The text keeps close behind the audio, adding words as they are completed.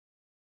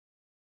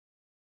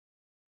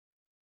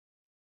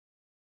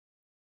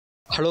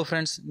Hello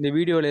friends, இந்த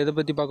வீடியோவில் எதை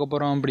பற்றி பார்க்க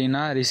போகிறோம் அப்படின்னா,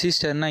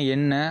 ரெசிஸ்டர்னால்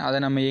என்ன, அதை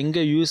நம்ம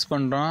எங்கே யூஸ்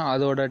பண்ணுறோம்,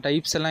 அதோட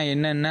டைப்ஸ் எல்லாம்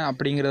என்னென்ன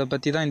அப்படிங்கிறத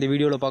பற்றி தான் இந்த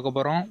வீடியோவில் பார்க்க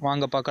போகிறோம்.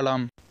 வாங்க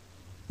பார்க்கலாம்.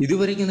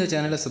 இதுவரைக்கும் இந்த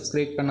சேனலை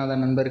சப்ஸ்கிரைப் பண்ணாத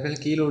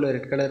நண்பர்கள் கீழே உள்ள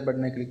ரெட் கலர்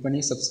பட்டனை கிளிக்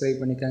பண்ணி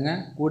சப்ஸ்கிரைப் பண்ணிக்கோங்க.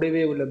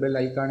 கூடவே உள்ள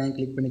பெல் ஐக்கானையும்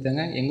கிளிக்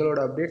பண்ணிக்கோங்க.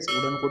 எங்களோட அப்டேட்ஸ்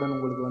உடனுக்குடன்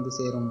உங்களுக்கு வந்து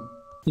சேரும்.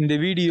 இந்த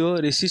வீடியோ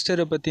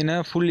ரெசிஸ்டரை பற்றின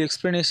ஃபுல்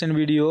எக்ஸ்ப்ளனேஷன்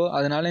வீடியோ,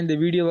 அதனால் இந்த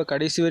வீடியோவை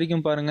கடைசி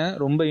வரைக்கும் பாருங்கள்,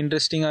 ரொம்ப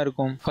இன்ட்ரெஸ்டிங்காக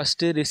இருக்கும்.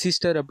 ஃபஸ்ட்டு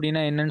ரெசிஸ்டர்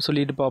அப்படின்னா என்னன்னு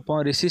சொல்லிட்டு பார்ப்போம்.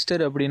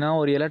 ரெசிஸ்டர் அப்படின்னா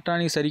ஒரு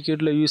எலக்ட்ரானிக்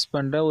சர்க்யூட்டில் யூஸ்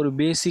பண்ணுற ஒரு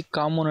பேசிக்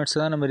காம்போனன்ட்ஸ்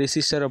தான் நம்ம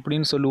ரெசிஸ்டர்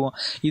அப்படின்னு சொல்லுவோம்.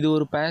 இது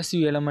ஒரு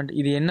பாசிவ் எலமெண்ட்.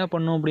 இது என்ன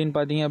பண்ணும் அப்படின்னு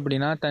பார்த்தீங்க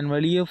அப்படின்னா, தன்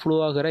வழியே ஃப்ளோ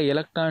ஆகிற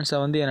எலக்ட்ரான்ஸை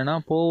வந்து என்னென்னா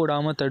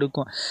போவிடாமல்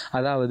தடுக்கும்.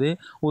 அதாவது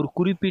ஒரு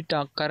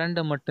குறிப்பிட்ட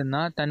கரண்ட்டை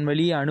மட்டும்தான் தன்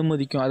வழியை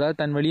அனுமதிக்கும், அதாவது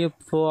தன் வழியை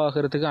ஃப்ளோ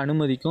ஆகிறதுக்கு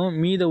அனுமதிக்கும்.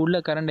 மீத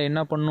உள்ள கரண்ட்டை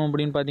என்ன பண்ணும்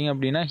அப்படின்னு பார்த்தீங்க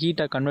அப்படின்னா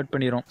ஹீட்டாக கன்வெர்ட்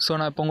பண்ணிடும். ஸோ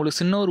நான் இப்போ உங்களுக்கு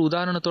சின்ன ஒரு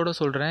உதாரணத்தோட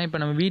சொல்கிறேன். இப்போ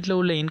நம்ம வீட்டில்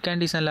உள்ள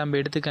இன்காண்டிஷன் லேம்ப்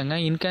எடுத்துக்கோங்க.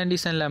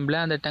 இன்காண்டிஷன் லேம்பில்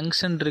அந்த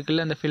டங்ஸ்டன்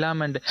இருக்குல்ல, அந்த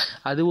ஃபிலாமெண்ட்,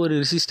 அது ஒரு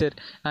ரெசிஸ்டர்.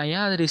 நான்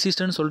ஏன் அது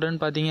ரெசிஸ்டர்னு சொல்கிறேன்னு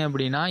பார்த்தீங்க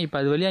அப்படின்னா, இப்போ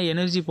அது வழியாக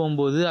எனர்ஜி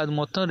போகும்போது அது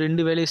மொத்தம்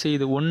ரெண்டு வேலையை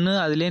செய்யுது. ஒன்று,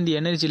 அதுலேருந்து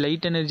எனர்ஜி,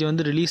 லைட் எனர்ஜி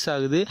வந்து ரிலீஸ்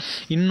ஆகுது.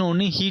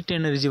 இன்னொன்று ஹீட்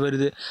எனர்ஜி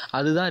வருது.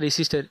 அதுதான்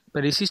ரெசிஸ்டர்.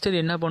 இப்போ ரெசிஸ்டர்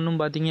என்ன பண்ணும்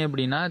பார்த்தீங்க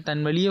அப்படின்னா,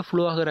 தன் வழியே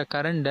ஃப்ளோ ஆகிற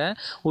கரண்ட்டை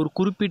ஒரு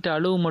குறிப்பிட்ட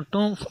அளவு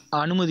மட்டும்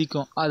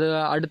அனுமதிக்கும், அது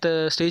அடுத்த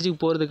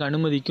ஸ்டேஜுக்கு போகிறதுக்கு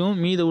அனுமதிக்கும்.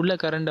 மீத உள்ள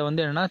கரண்ட்டை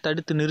வந்து என்னென்னா தடுத்து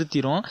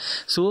நிறுத்திடும்.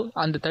 ஸோ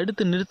அந்த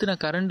தடுத்து நிறுத்தின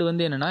கரண்ட்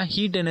வந்து என்னென்னா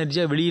ஹீட்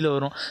எனர்ஜியாக வெளியில்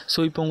வரும். ஸோ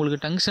இப்போ உங்களுக்கு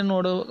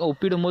டங்ஷனோட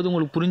ஒப்பிடும்போது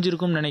உங்களுக்கு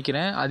புரிஞ்சிருக்கும்னு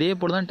நினைக்கிறேன். அதே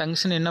போல் தான்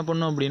டங்ஷன் என்ன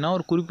பண்ணும் அப்படின்னா,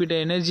 ஒரு குறிப்பிட்ட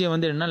எனர்ஜியை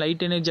வந்து என்னென்னா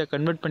லைட் எனர்ஜியாக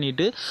கன்வெர்ட்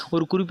பண்ணிவிட்டு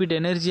ஒரு குறிப்பிட்ட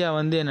எனர்ஜியாக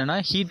வந்து என்னென்னா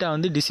ஹீட்டாக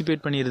வந்து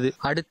டிசிபேட் பண்ணிடுது.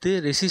 அடுத்து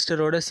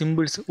ரெசிஸ்டரோட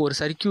சிம்பிள்ஸ். ஒரு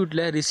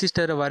சர்க்யூட்டில்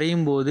ரெசிஸ்டரை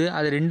வரையும் போது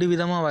அது ரெண்டு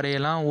விதமாக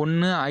வரையலாம்.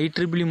 ஒன்று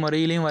IEEE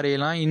முறையிலையும்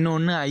வரையலாம்,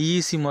 இன்னொன்று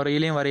IEC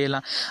முறையிலையும்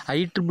வரையலாம்.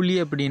 IEEE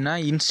அப்படின்னா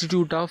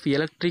institute of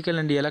electrical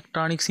and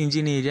electronics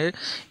engineer.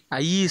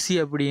 IEC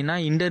அப்படின்னா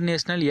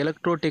இன்டர்நேஷ்னல்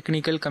எலக்ட்ரோ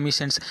டெக்னிக்கல்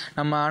கமிஷன்ஸ்.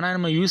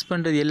 நம்ம யூஸ்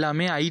பண்ணுறது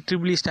எல்லாமே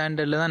IEEE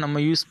ஸ்டாண்டர்டில் தான் நம்ம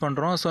யூஸ்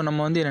பண்ணுறோம். ஸோ நம்ம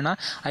வந்து என்னென்னா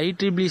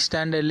IEEE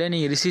ஸ்டாண்டர்டில்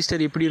நீங்கள்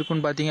ரெசிஸ்டர் எப்படி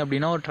இருக்குன்னு பார்த்தீங்க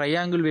அப்படின்னா ஒரு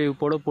ட்ரையாங்கிள் வேவ்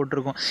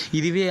போட்டிருக்கோம்.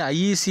 இதுவே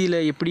IECயில்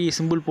எப்படி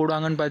சிம்பிள்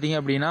போடுவாங்கன்னு பார்த்தீங்க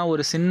அப்படின்னா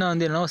ஒரு சின்ன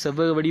வந்து என்ன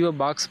செவ்வக வடிவ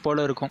பாக்ஸ்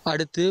போல் இருக்கும்.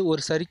 அடுத்து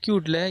ஒரு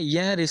சர்க்யூட்டில்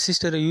ஏன்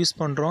ரெசிஸ்டரை யூஸ்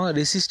பண்ணுறோம்,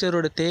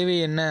 ரெசிஸ்டரோட தேவை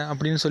என்ன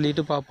அப்படின்னு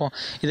சொல்லிட்டு பார்ப்போம்.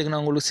 இதுக்கு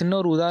நான் உங்களுக்கு சின்ன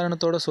ஒரு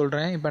உதாரணத்தோடு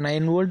சொல்கிறேன். இப்போ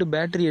 9 வோல்ட்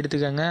பேட்டரி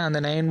எடுத்துக்கோங்க.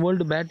 அந்த 9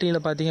 வோல்ட்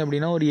பேட்டரியில் பார்த்தீங்க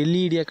அப்படின்னா ஒரு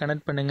எல்இடியை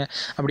கனெக்ட் பண்ணுங்கள்.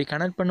 அப்படி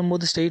கனெக்ட்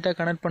பண்ணும்போது ஸ்ட்ரெயிட்டாக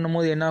கனெக்ட்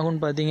பண்ணும்போது என்ன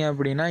ஆகும்னு பார்த்தீங்க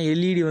அப்படின்னா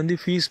எல்இடி வந்து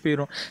ஃபியூஸ்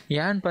போயிடும்.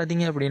 ஏன்னு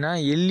பார்த்தீங்க அப்படின்னா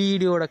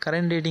எல்இடியோட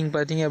கரண்ட் ரேட்டிங்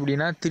பார்த்தீங்க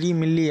அப்படின்னா 3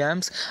 மில்லி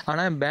ஆம்ப்ஸ்.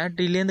 ஆனால்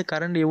பேட்டரியிலேருந்து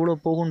கரண்ட்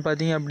எவ்வளோ போகும்னு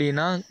பார்த்தீங்க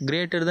அப்படின்னா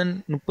கிரேட்டர் தென்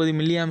 30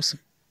 மில்லி ஆம்ப்ஸ்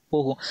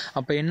போகும்.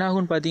 அப்போ என்ன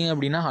ஆகும்னு பார்த்தீங்க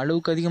அப்படின்னா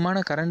அளவுக்கு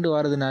அதிகமான கரண்ட்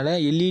வரதுனால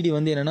எல்இடி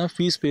வந்து என்னென்னா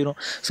ஃபியூஸ் போயிடும்.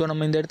 ஸோ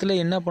நம்ம இந்த இடத்துல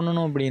என்ன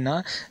பண்ணணும் அப்படின்னா,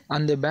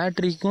 அந்த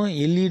பேட்டரிக்கும்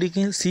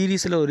எல்இடிக்கும்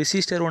சீரீஸில் ஒரு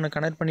ரெசிஸ்டர் ஒன்று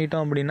கனெக்ட்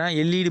பண்ணிட்டோம் அப்படின்னா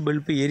எல்இடி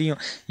பல்பு எரியும்.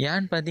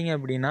 ஏன்னு பார்த்தீங்க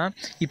அப்படின்னா,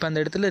 இப்போ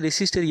அந்த இடத்துல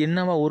ரெசிஸ்டர்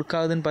என்னவா ஒர்க்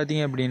ஆகுதுன்னு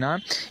பார்த்தீங்க அப்படின்னா,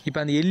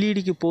 இப்போ அந்த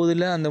எல்இடிக்கு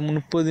போதில் அந்த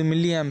 30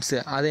 மில்லி ஆம்ப்ஸ்,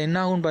 அதை என்ன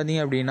ஆகும்னு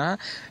பார்த்தீங்க அப்படின்னா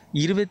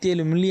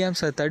 27 மில்லி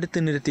ஆம்ப்ஸ் அதை தடுத்து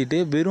நிறுத்திட்டு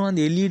வெறும்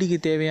அந்த எல்இடிக்கு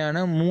தேவையான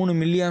 3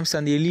 மில்லி ஆம்ப்ஸ்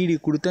அந்த எல்இடி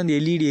கொடுத்து அந்த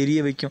எல்இடி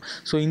எரிய வைக்கும்.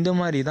 ஸோ இந்த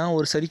மாதிரி தான்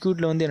ஒரு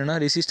சர்க்யூட்டில் வந்து என்னென்னா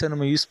ரெசிஸ்டர்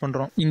நம்ம யூஸ்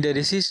பண்ணுறோம். இந்த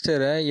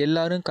ரெசிஸ்டரை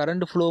எல்லாரும்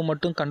கரண்ட் ஃப்ளோ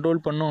மட்டும்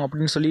கண்ட்ரோல் பண்ணும்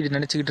அப்படின்னு சொல்லிட்டு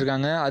நினச்சிக்கிட்டு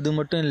இருக்காங்க. அது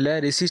மட்டும் இல்லை,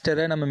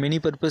 ரெசிஸ்டரை நம்ம மெனி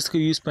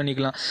பர்பஸ்க்கு யூஸ்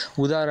பண்ணிக்கலாம்.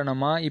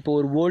 உதாரணமாக இப்போ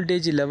ஒரு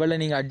வோல்டேஜ்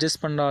லெவலில் நீங்கள்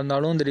அட்ஜஸ்ட் பண்ணா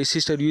இருந்தாலும் இந்த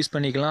ரெசிஸ்டர் யூஸ்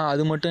பண்ணிக்கலாம்.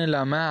 அது மட்டும்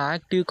இல்லாமல்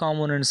ஆக்டிவ்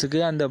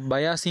காம்போனன்ட்ஸுக்கு அந்த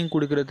பயாசிங்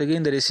கொடுக்கறதுக்கு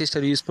இந்த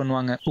ரெசிஸ்டர் யூஸ்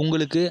பண்ணுவாங்க.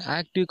 உங்களுக்கு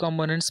ஆக்டிவ்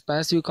காம்போனன்ட்ஸ்,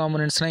 பாசிவ்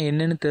காம்போனன்ட்ஸ்னால்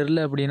என்னென்னு தெரியல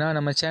அப்படின்னா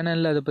நம்ம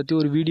சேனலில் அதை பற்றி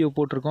ஒரு வீடியோ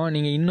போட்டிருக்கோம்.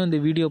 நீங்கள் இன்னும் இந்த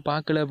வீடியோ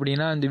பார்க்கல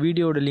அப்படின்னா அந்த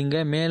வீடியோட லிங்கை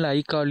மேலே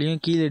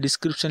ஐகான்லையும் கீழே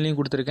டிஸ்கிரிப்ஷன்லையும்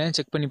கொடுத்துருக்கேன்,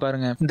 செக் பண்ணி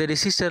பாருங்கள். இந்த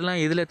ரெசிஸ்டர்லாம்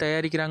எதில்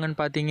தயாரிக்கிறாங்கன்னு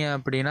பார்த்தீங்க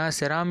அப்படின்னா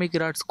செராமிக்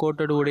ராட்ஸ்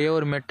கோட்டட் உடைய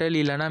ஒரு மெட்டல்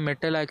இல்லைனா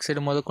மெட்டல்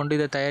ஆக்சைடு முதற்கொண்டு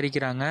இதை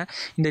தயாரிக்கிறாங்க.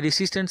 இந்த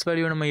ரெசிஸ்டன்ஸ்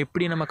வேல்யூ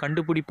நம்ம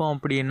கண்டுபிடிப்போம்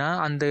அப்படின்னா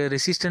அந்த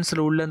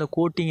ரெசிஸ்டன்ஸில் உள்ள அந்த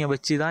கோட்டிங்கை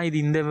வச்சு தான் இது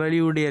இந்த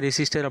வேல்யூடைய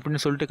ரெசிஸ்டர்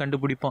அப்படின்னு சொல்லிட்டு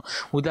கண்டுபிடிப்போம்.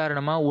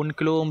 உதாரணமாக 1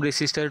 kilo ohm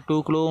resistor, 2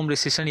 kilo ohm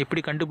resistor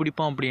எப்படி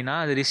கண்டுபிடிப்போம் அப்படின்னா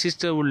அந்த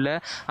ரெசிஸ்டர் உள்ள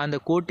அந்த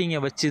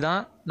கோட்டிங்கை வச்சு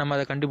தான் நம்ம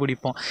அதை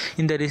கண்டுபிடிப்போம்.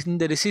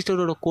 இந்த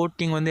ரெசிஸ்டரோட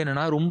கோட்டிங் வந்து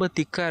என்னென்னா ரொம்ப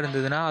திக்காக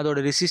இருந்ததுன்னா அதோட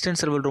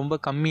ரெசிஸ்டன்ஸ் லெவல் ரொம்ப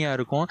கம்மியாக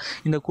இருக்கும்.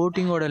 இந்த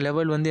கோட்டிங்கோட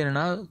லெவல் வந்து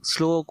என்னென்னா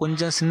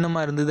கொஞ்சம்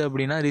சின்னமாக இருந்தது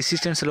அப்படின்னா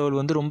ரெசிஸ்டன்ஸ் லெவல்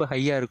வந்து ரொம்ப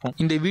ஹையாக இருக்கும்.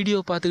 இந்த வீடியோ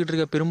பார்த்துக்கிட்டு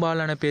இருக்க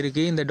பெரும்பாலான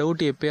பேருக்கு இந்த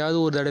டவுட் எப்போயாவது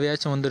ஒரு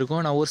தடவையாச்சும்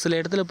வந்திருக்கும். நான் ஒரு சில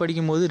இடத்துல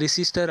படிக்கும்போது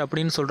ரெசிஸ்டர்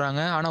அப்படின்னு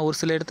சொல்கிறாங்க, ஆனால் ஒரு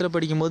சில இடத்துல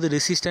படிக்கும்போது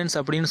ரெசிஸ்டன்ஸ்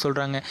அப்படின்னு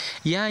சொல்கிறாங்க.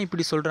 ஏன்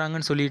இப்படி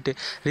சொல்கிறாங்கன்னு சொல்லிட்டு,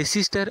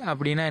 ரெசிஸ்டர்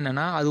அப்படின்னா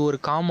என்னென்னா அது ஒரு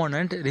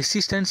காம்போனன்ட்.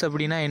 ரெசிஸ்டன்ஸ்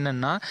அப்படின்னா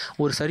என்னென்னா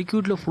ஒரு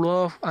சர்க்யூட்டில் ஃப்ளோ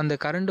ஆஃப் அந்த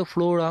கரண்ட்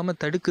ஃப்ளோ விடாமல்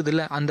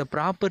தடுக்குதுல்ல, அந்த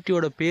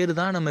ப்ராப்பர்ட்டியோட பேர்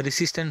தான் நம்ம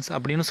ரெசிஸ்டன்ஸ்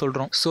அப்படின்னு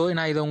சொல்கிறோம். ஸோ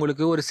நான் இதை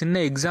உங்களுக்கு ஒரு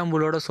சின்ன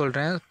எக்ஸாம்பிளோட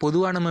சொல்கிறேன்.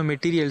 பொதுவாக நம்ம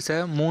மெட்டீரியல்ஸை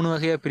 3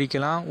 வகையாக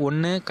பிரிக்கலாம்.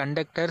 ஒன்று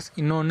கண்டக்டர்ஸ்,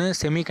 இன்னொன்று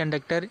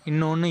செமிகண்டக்டர்,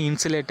 இன்னொன்று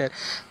இன்சுலேட்டர்.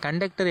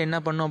 கண்டக்டர் என்ன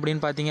பண்ணும்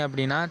அப்படின்னு பார்த்தீங்க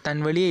அப்படின்னா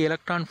தன் வழியே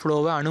எலக்ட்ரான்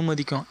ஃப்ளோவை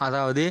அனுமதிக்கும்.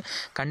 அதாவது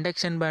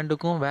கண்டக்ஷன்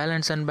பேண்டுக்கும்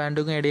வேலன்சன்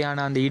பேண்டுக்கும்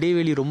இடையான அந்த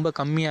இடைவெளி ரொம்ப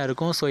கம்மியாக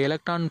இருக்கும். ஸோ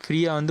எலக்ட்ரான்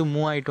ஃப்ரீயாக வந்து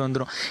மூவ் ஆகிட்டு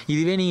வந்துடும்.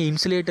 இதுவே நீங்கள்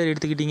இன்சுலேட்டர்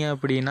எடுத்துக்கிட்டீங்க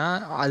அப்படின்னா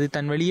அது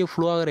தன் வழியே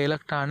ஃப்ளோ ஆகிற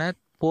எலக்ட்ரானை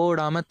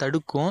போடாமல்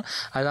தடுக்கும்.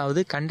 அதாவது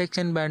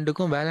கண்டக்ஷன்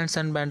பேண்டுக்கும் வேலன்ஸ்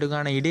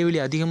பேண்டுக்கான இடைவெளி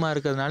அதிகமாக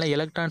இருக்கிறதுனால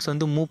எலக்ட்ரான்ஸ்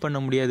வந்து மூவ் பண்ண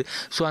முடியாது.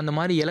 ஸோ அந்த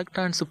மாதிரி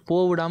எலக்ட்ரான்ஸ்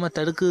போவிடாமல்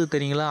தடுக்குது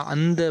தெரியுங்களா,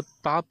 அந்த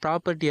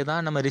ப்ராப்பர்ட்டியை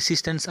தான் நம்ம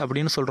ரெசிஸ்டன்ஸ்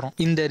அப்படின்னு சொல்கிறோம்.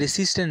 இந்த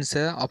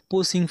ரெசிஸ்டன்ஸை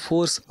அப்போசிங்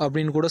ஃபோர்ஸ்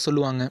அப்படின்னு கூட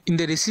சொல்லுவாங்க.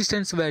 இந்த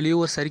ரெசிஸ்டன்ஸ் வேல்யூ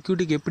ஒரு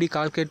சர்க்யூட்டுக்கு எப்படி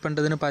கால்குலேட்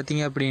பண்ணுறதுன்னு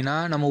பார்த்தீங்க அப்படின்னா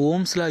நம்ம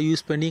ஓம்ஸ் லா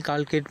யூஸ் பண்ணி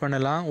கால்குலேட்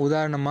பண்ணலாம்.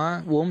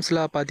 உதாரணமாக ஓம்ஸ்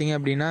லா பார்த்தீங்க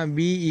அப்படின்னா V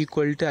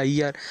 =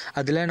 IR.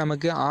 அதில்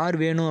நமக்கு R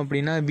வேணும்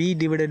அப்படின்னா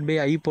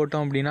V/I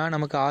போட்டோம் அப்படின்னா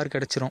நமக்கு R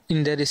கிடச்சிரும்.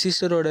 இந்த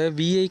ரெசிஸ்டரோட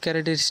VI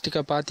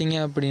கேரக்டரிஸ்டிக்கை பார்த்தீங்க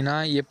அப்படின்னா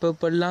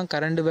எப்பப்பெல்லாம்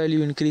கரண்ட் வேல்யூ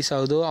இன்க்ரீஸ்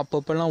ஆகுதோ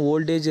அப்பப்பெல்லாம்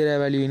வோல்டேஜ்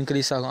வேல்யூ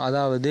இன்க்ரீஸ் ஆகும்.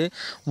 அதாவது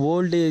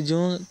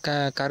வோல்டேஜும்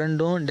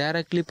கரண்ட்டும்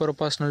டைரக்ட்லி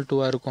ப்ரொபோர்ஷனல் டு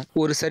இருக்கும்.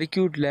 ஒரு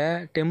சர்க்யூட்டில்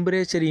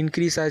டெம்பரேச்சர்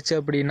இன்க்ரீஸ் ஆச்சு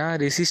அப்படின்னா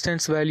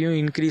ரெசிஸ்டன்ஸ் வேல்யூ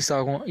இன்க்ரீஸ்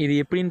ஆகும். இது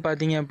எப்படின்னு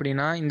பார்த்தீங்க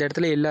அப்படின்னா இந்த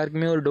இடத்துல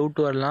எல்லாருக்குமே ஒரு டவுட்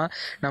வரலாம்.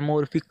 நம்ம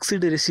ஒரு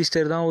ஃபிக்ஸ்டு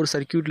ரெசிஸ்டர் தான் ஒரு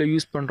சர்க்யூட்டில்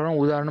யூஸ் பண்ணுறோம்.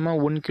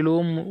 உதாரணமாக 1 கிலோ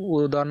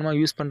உதாரணமாக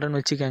யூஸ் பண்ணுறேன்னு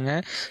வச்சுக்கோங்க.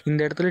 இந்த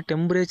இடத்துல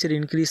டெம்பரேச்சர்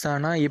இன்க்ரீஸ்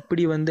ஆனால்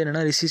எப்படி வந்து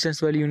என்னென்னா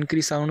ரெசிஸ்டன்ஸ் வேல்யூ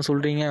இன்க்ரீஸ் ஆகும்னு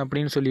சொல்கிறீங்க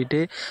அப்படின்னு சொல்லிட்டு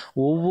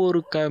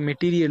ஒவ்வொரு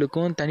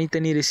மெட்டீரியலுக்கும்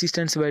தனித்தனி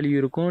ரெசிஸ்டன்ஸ் வேல்யூ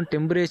இருக்கும்.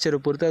 டெம்பரேச்சரை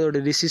பொறுத்து அதோட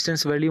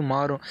ரெசிஸ்டன்ஸ் வேல்யூ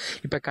மாறும்.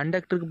 இப்போ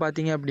கண்டக்டருக்கு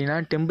பார்த்தீங்க அப்படின்னா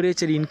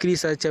டெம்பரேச்சர்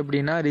இன்க்ரீஸ் ஆச்சு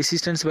அப்படின்னா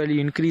ரெசிஸ்டன்ஸ் வேல்யூ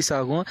இன்க்ரீஸ்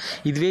ஆகும்.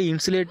 இதுவே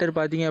இன்சுலேட்டர்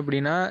பார்த்தீங்க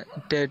அப்படின்னா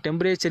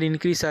டெம்பரேச்சர்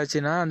இன்க்ரீஸ்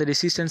ஆச்சுன்னா அந்த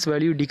ரெசிஸ்டன்ஸ்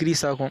வேல்யூ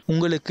டிக்ரீஸ் ஆகும்.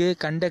 உங்களுக்கு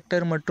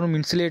கண்டக்டர் மற்றும்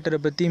இன்சுலேட்டரை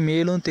பற்றி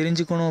மேலும்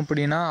தெரிஞ்சுக்கணும்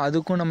அப்படின்னா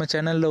அதுக்கும் நம்ம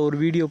சேனலில் ஒரு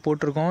வீடியோ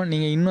போட்டிருக்கோம்.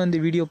 நீங்கள் இன்னும் அந்த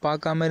வீடியோ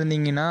பார்க்காம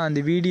இருந்தீங்கன்னா அந்த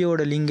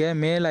வீடியோட லிங்கை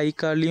மேலே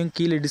ஐகான்லையும்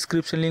கீழே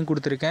டிஸ்கிரிப்ஷன்லையும்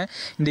கொடுத்துருக்கேன்.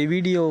 இந்த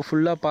வீடியோ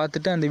ஃபுல்லாக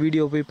பார்த்துட்டு அந்த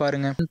வீடியோ போய்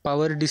பாருங்கள்.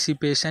 Power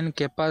dissipation,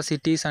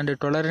 capacities and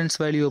tolerance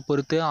வேல்யூவை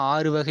பொறுத்து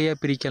 6 வகையாக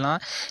பிரிக்கலாம்.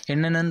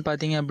 என்னென்னு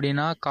பார்த்தீங்க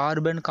அப்படின்னா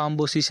carbon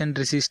composition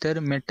resistor,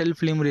 metal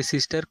film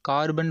resistor,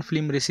 carbon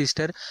film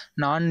resistor,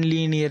 நான்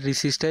லீனியர்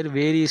ரெசிஸ்டர்,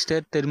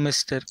 வேரிஸ்டர்,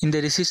 தெர்மிஸ்டர். இந்த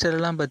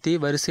ரெசிஸ்டர்லாம் பற்றி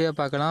வரிசையாக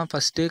பார்க்கலாம்.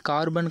 First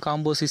carbon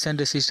composition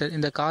resistor.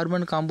 இந்த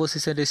கார்பன்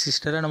காம்போசிஷன்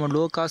ரெசிஸ்டரை நம்ம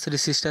லோ காஸ்ட்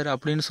ரெசிஸ்டர்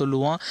அப்படின்னு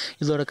சொல்லுவோம்.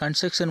 இதோட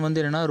கன்ஸ்ட்ரக்ஷன் வந்து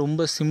என்னென்னா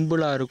ரொம்ப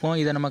சிம்பிளாக இருக்கும்.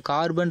 இதை நம்ம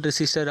கார்பன்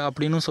ரெசிஸ்டர்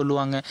அப்படின்னு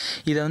சொல்லுவாங்க.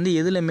 இதை வந்து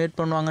எதில் மேட்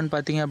பண்ணுவாங்கன்னு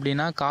பார்த்தீங்க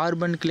அப்படின்னா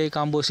carbon clay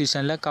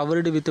காம்போசிஷனில்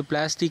covered with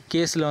plastic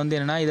கேஸில் வந்து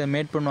என்னென்னா இதை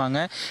மேட் பண்ணுவாங்க.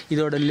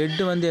 இதோட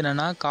லெட்டு வந்து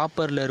என்னென்னா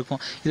காப்பரில்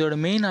இருக்கும். இதோட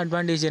மெயின்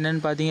அட்வான்டேஜ்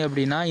என்னென்னு பார்த்தீங்க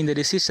அப்படின்னா இந்த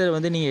ரெசிஸ்டர்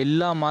வந்து நீங்கள்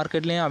எல்லா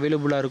மார்க்கெட்லேயும்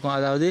அவைலபிளாக இருக்கும்.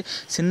 அதாவது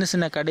சின்ன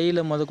சின்ன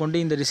கடையில் முதற்கொண்டு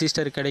இந்த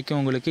ரெசிஸ்டர் கிடைக்கும்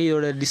உங்களுக்கு.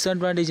 இதோட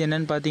டிஸ்அட்வான்டேஜ்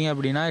என்னென்னு பார்த்தீங்க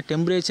அப்படின்னா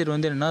டெம்பரேச்சர்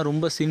வந்து என்னென்னா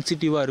ரொம்ப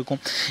சென்சிட்டிவாக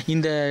இருக்கும்.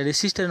 இந்த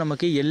ரெசிஸ்டர்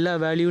நமக்கு எல்லா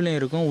வேல்யூலையும்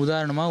இருக்கும்.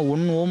 உதாரணமாக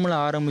 1 ஓமில்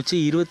ஆரம்பித்து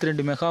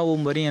 22 மெகா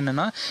ஓம் வரையும்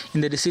என்னென்னா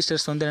இந்த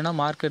ரெசிஸ்டர்ஸ் வந்து என்னென்னா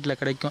மார்க்கெட்டில்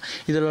கிடைக்கும்.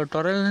 இதோட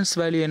டொலரன்ஸ்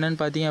வேல்யூ என்னென்னு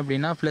பார்த்தீங்க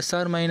அப்படின்னா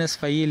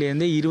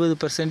 +−5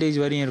 20%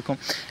 வரையும் இருக்கும்.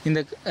 இந்த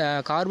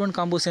கார்பன்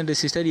காம்போசிஷன்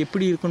ரெசிஸ்டர்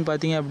எப்படி இருக்குன்னு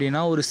பார்த்தீங்க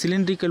அப்படின்னா ஒரு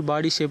சிலிண்ட்ரிக்கல்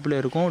பாடி ஷேப்பில்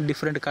இருக்கும்.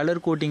 டிஃப்ரெண்ட்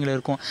கலர் கோட்டிங்கில்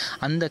இருக்கும்.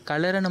 அந்த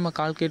கலரை நம்ம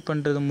கால்குலேட்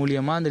பண்ணுறது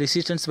மூலியமாக அந்த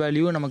ரெசிஸ்டன்ஸ்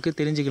வேல்யூ நமக்கு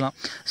தெரிஞ்சுக்கலாம்.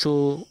 ஸோ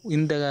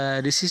இந்த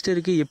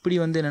ரெசிஸ்டருக்கு எப்படி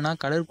வந்து என்னென்னா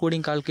கலர்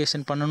கோடிங்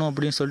கால்குலேஷன் பண்ணணும்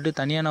அப்படின்னு சொல்லிட்டு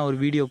தனியாக நான் ஒரு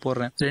வீடியோ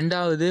போடுறேன்.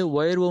 ரெண்டாவது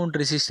ஒயர் வவுண்ட்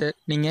ரெசிஸ்டர்.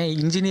 நீங்கள்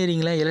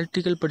இன்ஜினியரிங்கில்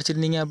எலக்ட்ரிக்கல்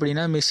படிச்சிருந்தீங்க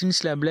அப்படின்னா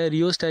மெஷின்ஸ் லேபில்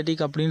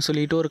ரியோஸ்டாட்டிக் அப்படின்னு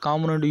சொல்லிட்டு ஒரு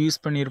காம்போனண்ட் யூஸ்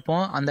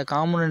பண்ணியிருப்போம். அந்த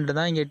காம்போனண்ட்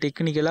தான் இங்கே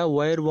டெக்னிக்கலாக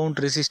ஒயர் வவுண்ட்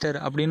ரெசிஸ்டர்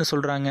அப்படின்னு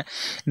சொல்கிறாங்க.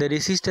 இந்த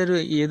ரெசிஸ்டர்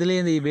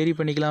எதுலேருந்து வேரி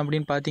பண்ணிக்கலாம்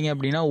அப்படின்னு பார்த்தீங்க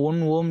அப்படின்னா 1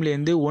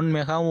 ஓம்லேருந்து 1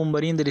 மெகா ஓம்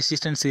வரையும் இந்த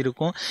ரெசிஸ்டன்ஸ்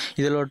இருக்கும்.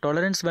 இதோட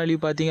டொலரன்ஸ் வேல்யூ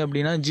பார்த்தீங்க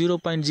அப்படின்னா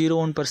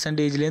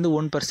 0.01%லேருந்து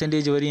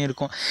 1% வரையும்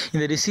இருக்கும்.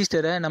 இந்த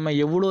ரெசிஸ்டரை நம்ம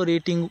எவ்வளோ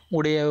ரேட்டிங்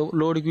உடைய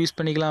லோடுக்கு யூஸ்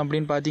பண்ணிக்கலாம்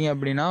அப்படின்னு பார்த்தீங்க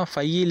அப்படின்னா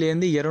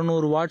 5லேருந்து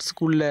 200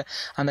 வாட்ஸ்க்குள்ள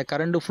அந்த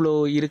கரண்ட் ஃப்ளோ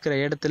இருக்கிற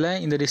இடத்துல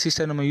இந்த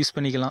ரெசிஸ்டர் நம்ம யூஸ்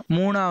பண்ணிக்கலாம்.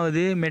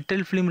 மூணாவது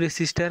metal film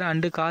resistor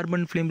and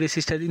carbon film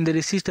resistor. இந்த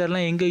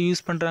ரெசிஸ்டர்லாம் எங்கே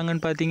யூஸ்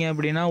பண்ணுறாங்கன்னு பார்த்தீங்க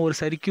அப்படின்னா ஒரு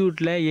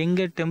சர்க்யூட்டில்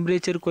எங்கே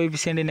டெம்பரேச்சர்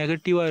கோஎஃபிஷியன்ட்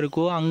நெகட்டிவாக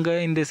இருக்கோ அங்கே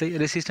இந்த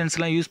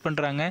ரெசிஸ்டன்ஸ்லாம் யூஸ்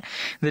பண்ணுறாங்க.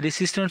 இந்த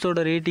ரெசிஸ்டன்ஸோட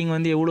ரேட்டிங்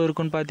வந்து எவ்வளோ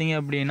இருக்குன்னு பார்த்தீங்க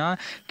அப்படின்னா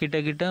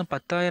கிட்டத்தட்ட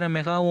 10,000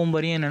 மெகா ஓம்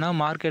வரையும் என்னென்னா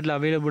மார்க்கெட்டில்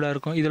அவைலபிளாக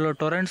இருக்கும். இதோட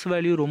டொலரன்ஸ்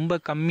வேல்யூ ரொம்ப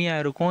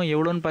கம்மியாக இருக்கும்.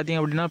 எவ்வளோன்னு பார்த்தீங்க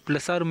அப்படின்னா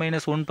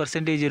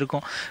 +−1%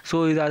 இருக்கும். ஸோ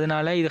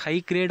அதனால இது ஹை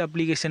கிரேட்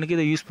அப்ளிகேஷனுக்கு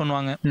இதை யூஸ்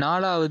பண்ணுவாங்க.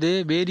 நாலாவது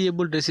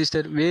வேரியபிள்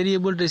ரெசிஸ்டர்.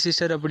 வேரியபிள்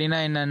ரெசிஸ்டர் அப்படின்னா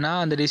என்னென்னா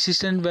அந்த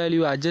ரெசிஸ்டன்ட்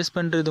வேல்யூ அட்ஜஸ்ட்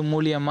பண்ணுறது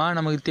மூலியமாக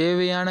நமக்கு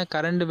தேவையான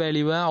கரண்ட்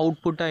வேல்யூவை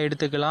அவுட்புட்டாக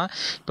எடுத்துக்கலாம்.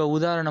 இப்போ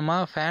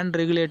உதாரணமாக ஃபேன்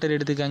ரெகுலேட்டர்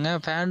எடுத்துக்கோங்க.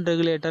 ஃபேன்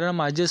ரெகுலேட்டரை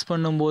நம்ம அட்ஜஸ்ட்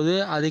பண்ணும்போது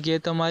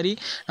அதுக்கேற்ற மாதிரி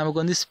நமக்கு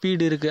வந்து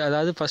ஸ்பீடு இருக்குது.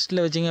 அதாவது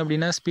ஃபஸ்ட்டில் வச்சிங்க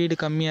அப்படின்னா ஸ்பீடு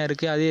கம்மியாக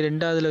இருக்குது. அதே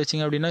ரெண்டாவதுல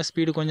வச்சிங்க அப்படின்னா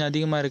ஸ்பீடு கொஞ்சம்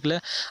அதிகமாக இருக்குல்ல.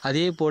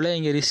 அதே போல்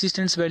இங்கே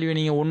ரெசிஸ்டன்ஸ் வேல்யூ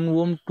நீங்கள் 1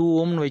 ஓம் 2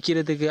 ஓம்னு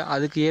வைக்கிறதுக்கு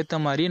அதுக்கு ஏற்ற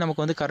மாதிரி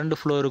நமக்கு வந்து கரண்ட்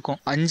ஃப்ளோ இருக்கும்.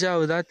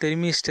 அஞ்சாவதாக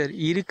தெர்மிஸ்டர்.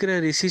 இருக்கிற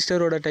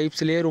ரெசிஸ்டரோட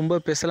டைப்ஸ்லேயே ரொம்ப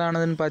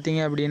ஸ்பெஷலானதுன்னு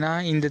பார்த்தீங்க அப்படின்னா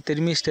இந்த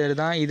தெர்மிஸ்டர்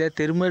தான். இதை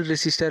தெர்மல்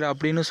ரெசிஸ்டர்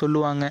அப்படின்னு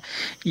சொல்லுவாங்க.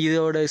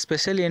 இதோட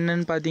ஸ்பெஷல்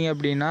என்னன்னு பார்த்தீங்க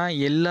அப்படின்னா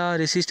எல்லா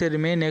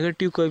ரெசிஸ்டருமே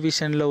நெகட்டிவ்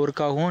கோஎஃபிஷியன்ட்டில்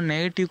ஒர்க் ஆகும்.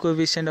 நெகட்டிவ்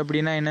கோஎஃபிஷியன்ட்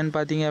அப்படின்னா என்னென்னு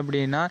பார்த்தீங்க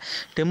அப்படின்னா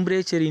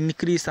டெம்பரேச்சர்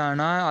இன்க்ரீஸ்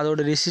ஆனால் அதோட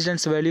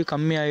ரெசிஸ்டன்ஸ் வேல்யூ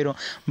கம்மியாயிரும்.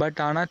 பட்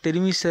ஆனால்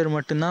தெர்மிஸ்டர்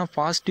மட்டும்தான்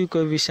பாசிட்டிவ்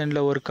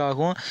கோஎஃபிஷியன்ட்டில் ஒர்க்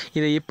ஆகும்.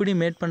 இதை எப்படி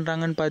மேட்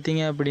பண்ணுறாங்கன்னு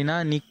பார்த்தீங்க அப்படின்னா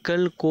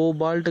நிக்கல்,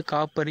 கோபால்ட்,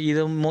 காப்பர்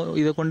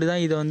இதை கொண்டு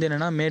தான் இதை வந்து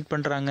என்னென்னா மேட்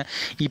பண்ணுறாங்க.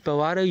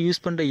 இப்போ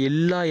யூஸ் பண்ணுற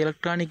எல்லா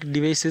எலக்ட்ரானிக்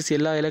டிவைசஸ்,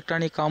 எல்லா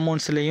எலக்ட்ரானிக்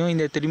காம்பவுண்ட்ஸ்லையும்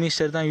இந்த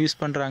தெர்மிஸ்டர் தான் யூஸ்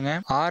பண்ணுறாங்க.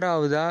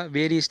 ஆறாவதா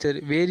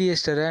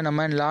வேரியஸ்டரை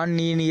நம்ம நான்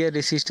லீனியர்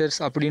ரெசிஸ்டர்ஸ்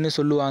அப்படின்னு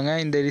சொல்லுவாங்க.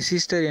 இந்த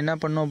ரெசிஸ்டர் என்ன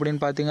பண்ணும்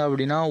அப்படின்னு பார்த்தீங்க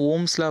அப்படின்னா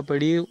ஓம்ஸ் லா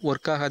படி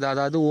ஒர்க் ஆகாது,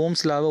 அதாவது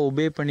ஓம்ஸ் லாவை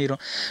ஒபே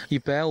பண்ணிடும்.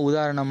 இப்போ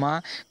உதாரணமாக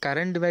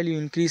கரண்ட் வேல்யூ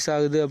இன்க்ரீஸ்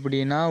ஆகுது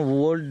அப்படின்னா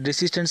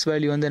ரெசிஸ்டன்ஸ்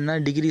வேல்யூ வந்து என்ன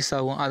டிக்ரீஸ்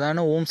ஆகும்,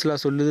 அதான ஓம்ஸ் லா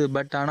சொல்லுது.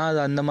 பட் ஆனால்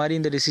அது அந்த மாதிரி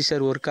இந்த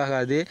ரெசிஸ்டர் ஒர்க்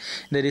ஆகாது.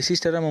 இந்த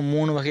ரெசிஸ்டரை நம்ம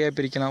 3 வகையாக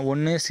பிரிக்கலாம்.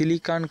 ஒன்று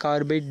silicon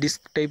carbide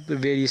disk type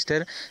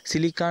resistor,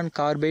 silicon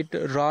carbide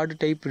rod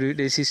type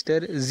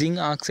resistor,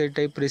 zinc oxide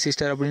type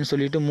resistor அப்படின்னு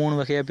சொல்லிட்டு 3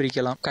 வகையாக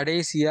பிரிக்கலாம்.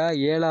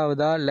 கடைசியாக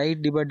 7வதா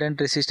லைட்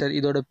டிபெண்டன்ட் ரெசிஸ்டர்.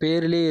 இதோட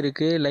பேர்லேயே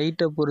இருக்குது,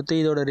 லைட்டை பொறுத்து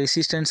இதோட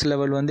ரெசிஸ்டன்ஸ்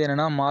லெவல் வந்து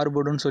என்னென்னா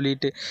மாறுபடும்னு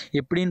சொல்லிட்டு.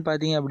 எப்படின்னு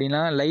பார்த்தீங்க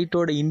அப்படின்னா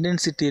லைட்டோட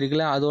இன்டென்சிட்டி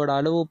இருக்குல்ல, அதோட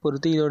அளவை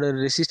பொறுத்து இதோட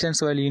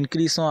ரெசிஸ்டன்ஸ் வேல்யூ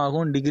இன்க்ரீஸும்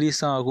ஆகும்,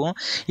 டிக்ரீஸும் ஆகும்.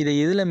 இதை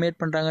எதில் மேட்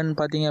பண்ணுறாங்கன்னு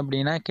பார்த்தீங்க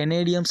அப்படின்னா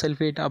கெனேடியம்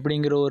சல்ஃபேட்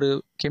அப்படிங்கிற ஒரு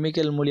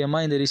கெமிக்கல்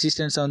மூலியமாக இந்த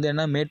ரெசிஸ்டன்ஸை வந்து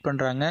என்ன மேட்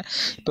பண்ணுறாங்க.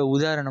 இப்போ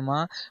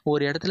உதாரணமாக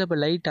ஒரு இடத்துல இப்போ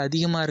லைட்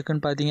அதிகமாக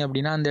இருக்குன்னு பார்த்தீங்க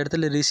அப்படின்னா அந்த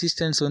இடத்துல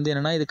ரெசிஸ்டன்ஸ் வந்து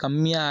என்னென்னா இது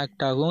கம்மியாக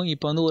ஆக்ட் ஆகும்.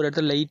 இப்போ வந்து ஒரு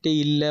இடத்துல லைட்டே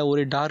இல்லை,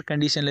 ஒரு டார்க்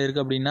கண்டிஷனில்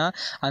இருக்குது அப்படின்னா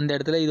அந்த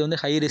இடத்துல இது வந்து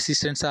ஹை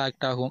ரெசிஸ்டன்ஸாக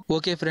ஆக்ட் ஆகும்.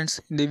 ஓகே ஃப்ரெண்ட்ஸ்,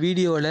 இந்த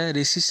வீடியோவில்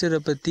ரெசிஸ்டரை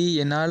பற்றி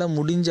என்னால்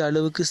முடிஞ்ச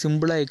அளவுக்கு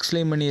சிம்பிளாக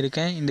எக்ஸ்பிளைன்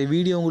பண்ணியிருக்கேன். இந்த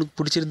வீடியோ உங்களுக்கு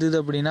பிடிச்சிருந்தது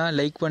அப்படின்னா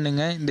லைக்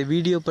பண்ணுங்கள். இந்த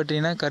வீடியோ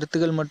பற்றின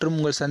கருத்துக்கள் மற்றும்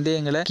உங்கள்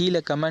சந்தேகங்களை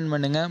கீழே கமெண்ட்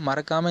பண்ணுங்கள்.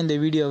 மறக்காமல் இந்த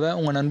வீடியோவை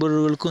உங்கள்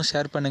நண்பர்களுக்கும்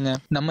ஷேர் பண்ணுங்கள்.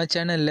 நம்ம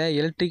சேனலில்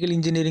எலக்ட்ரிக்கல்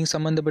இன்ஜினியரிங்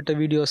சம்மந்தப்பட்ட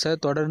வீடியோஸை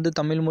தொடர்ந்து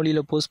தமிழ்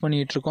மொழியில் போஸ்ட்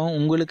பண்ணிகிட்டு இருக்கோம்.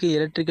 உங்களுக்கு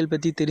எலக்ட்ரிக்கல்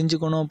பற்றி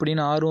தெரிஞ்சுக்கணும்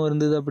அப்படின்னு ஆர்வம்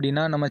இருந்தது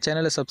அப்படின்னா நம்ம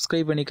சேனலை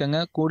சப்ஸ்கிரைப் பண்ணிக்கோங்க.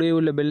 கூடவே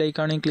உள்ள பெல்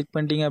ஐக்கானையும் கிளிக்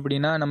பண்ணிட்டீங்க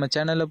அப்படின்னா நம்ம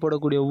சேனலில்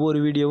போடக்கூடிய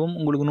ஒவ்வொரு வீடியோவும்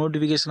உங்களுக்கு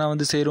நோட்டிஃபிகேஷனாக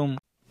வந்து சேரும்.